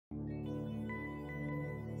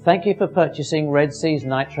Thank you for purchasing Red Sea's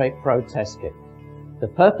Nitrate Pro Test Kit. The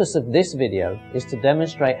purpose of this video is to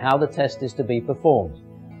demonstrate how the test is to be performed.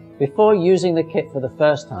 Before using the kit for the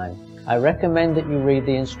first time, I recommend that you read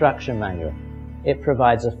the instruction manual. It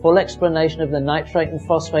provides a full explanation of the nitrate and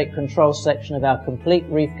phosphate control section of our complete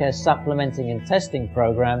reef care supplementing and testing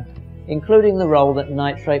program, including the role that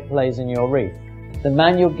nitrate plays in your reef. The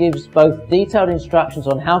manual gives both detailed instructions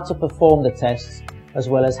on how to perform the tests, as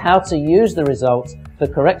well as how to use the results for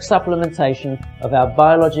correct supplementation of our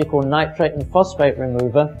biological nitrate and phosphate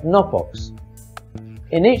remover, NOPOX.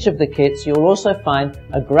 In each of the kits, you'll also find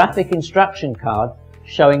a graphic instruction card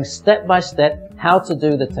showing step-by-step how to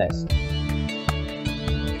do the test.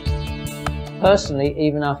 Personally,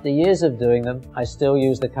 even after years of doing them, I still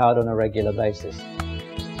use the card on a regular basis.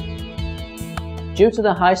 Due to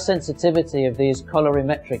the high sensitivity of these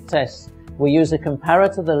colorimetric tests, we use a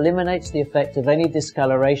comparator that eliminates the effect of any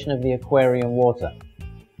discoloration of the aquarium water.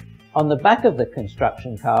 On the back of the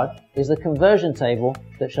construction card is the conversion table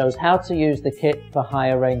that shows how to use the kit for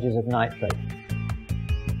higher ranges of nitrate.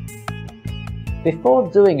 Before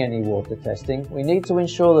doing any water testing, we need to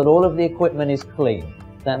ensure that all of the equipment is clean.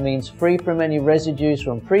 That means free from any residues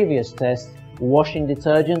from previous tests, washing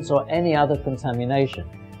detergents or any other contamination.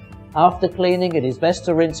 After cleaning, it is best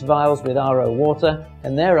to rinse vials with RO water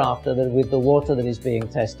and thereafter with the water that is being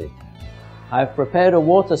tested. I have prepared a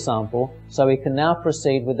water sample so we can now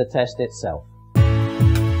proceed with the test itself.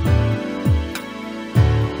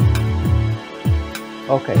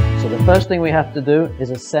 Okay, so the first thing we have to do is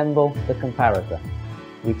assemble the comparator.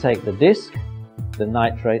 We take the disc, the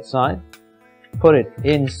nitrate side, put it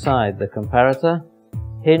inside the comparator,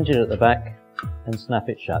 hinge it at the back and snap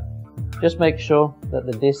it shut. Just make sure that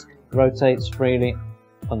the disc rotates freely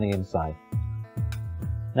on the inside.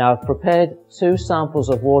 Now I've prepared 2 samples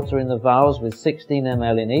of water in the vials with 16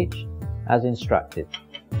 ml in each, as instructed.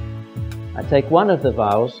 I take one of the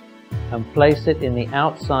vials and place it in the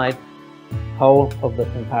outside hole of the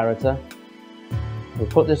comparator. We'll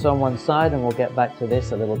put this on one side and we'll get back to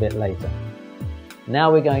this a little bit later. Now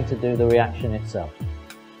we're going to do the reaction itself.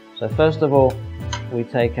 So first of all, we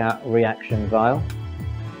take our reaction vial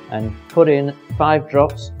and put in 5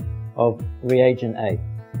 drops of reagent A.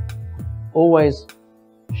 Always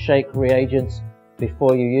shake reagents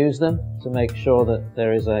before you use them to make sure that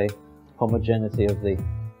there is a homogeneity of the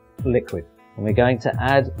liquid. And we're going to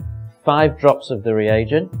add 5 drops of the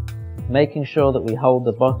reagent, making sure that we hold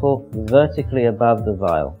the bottle vertically above the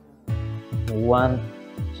vial. 1,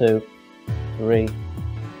 2, 3,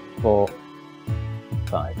 4,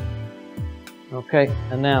 5. Okay,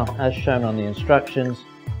 and now as shown on the instructions,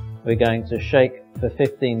 we're going to shake for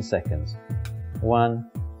 15 seconds.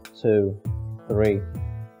 1, 2, 3,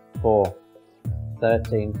 4,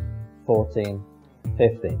 13, 14,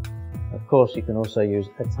 15. Of course, you can also use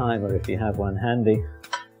a timer if you have one handy.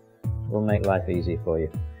 It will make life easy for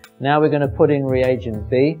you. Now we're going to put in reagent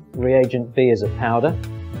B. Reagent B is a powder.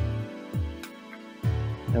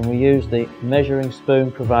 And we use the measuring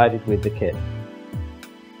spoon provided with the kit.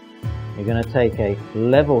 You're going to take a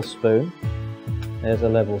level spoon. There's a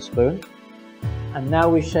level spoon. And now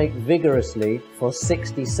we shake vigorously for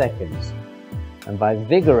 60 seconds. And by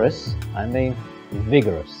vigorous, I mean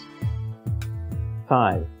vigorous.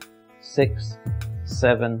 5, 6,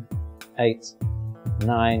 7, 8,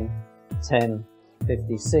 9, 10,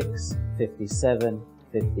 56, 57,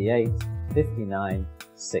 58, 59,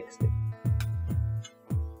 60.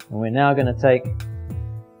 And we're now going to take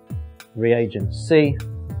reagent C,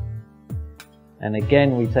 and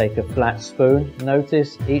again we take a flat spoon.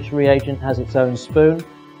 Notice each reagent has its own spoon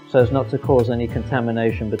so as not to cause any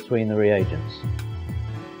contamination between the reagents.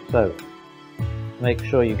 So make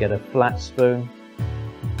sure you get a flat spoon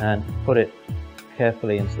and put it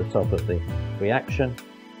carefully into the top of the reaction.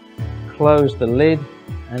 Close the lid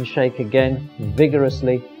and shake again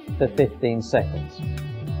vigorously for 15 seconds.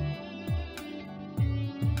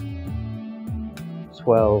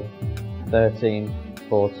 12, 13,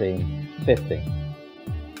 14, 15.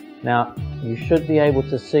 Now you should be able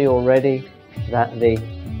to see already that the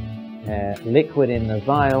liquid in the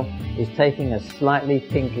vial is taking a slightly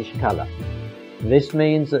pinkish color. This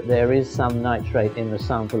means that there is some nitrate in the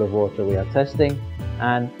sample of water we are testing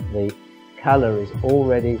and the color is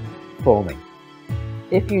already forming.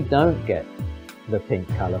 If you don't get the pink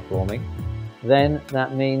color forming, then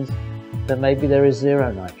that means that maybe there is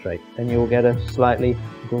 0 nitrate and you will get a slightly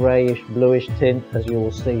grayish bluish tint, as you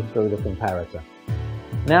will see through the comparator.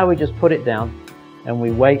 Now we just put it down and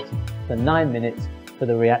we wait for 9 minutes for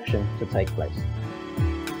the reaction to take place.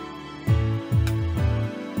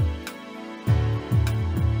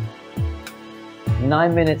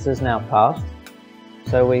 9 minutes has now passed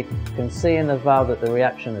So we can see in the valve that the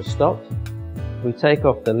reaction has stopped. We take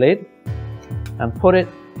off the lid and put it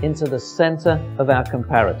into the center of our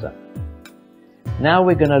comparator. Now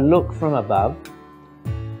we're going to look from above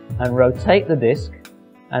and rotate the disc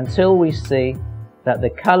until we see that the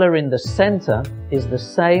color in the center is the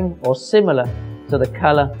same or similar to the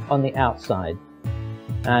color on the outside.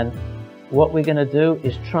 And what we're going to do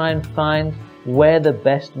is try and find where the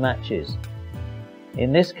best match is.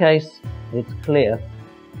 In this case, it's clear,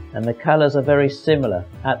 and the colors are very similar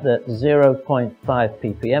at the 0.5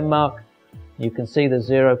 ppm mark. You can see the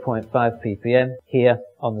 0.5 ppm here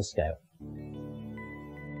on the scale.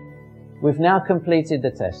 We've now completed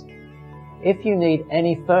the test. If you need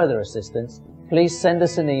any further assistance, please send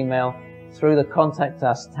us an email through the Contact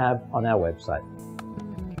Us tab on our website.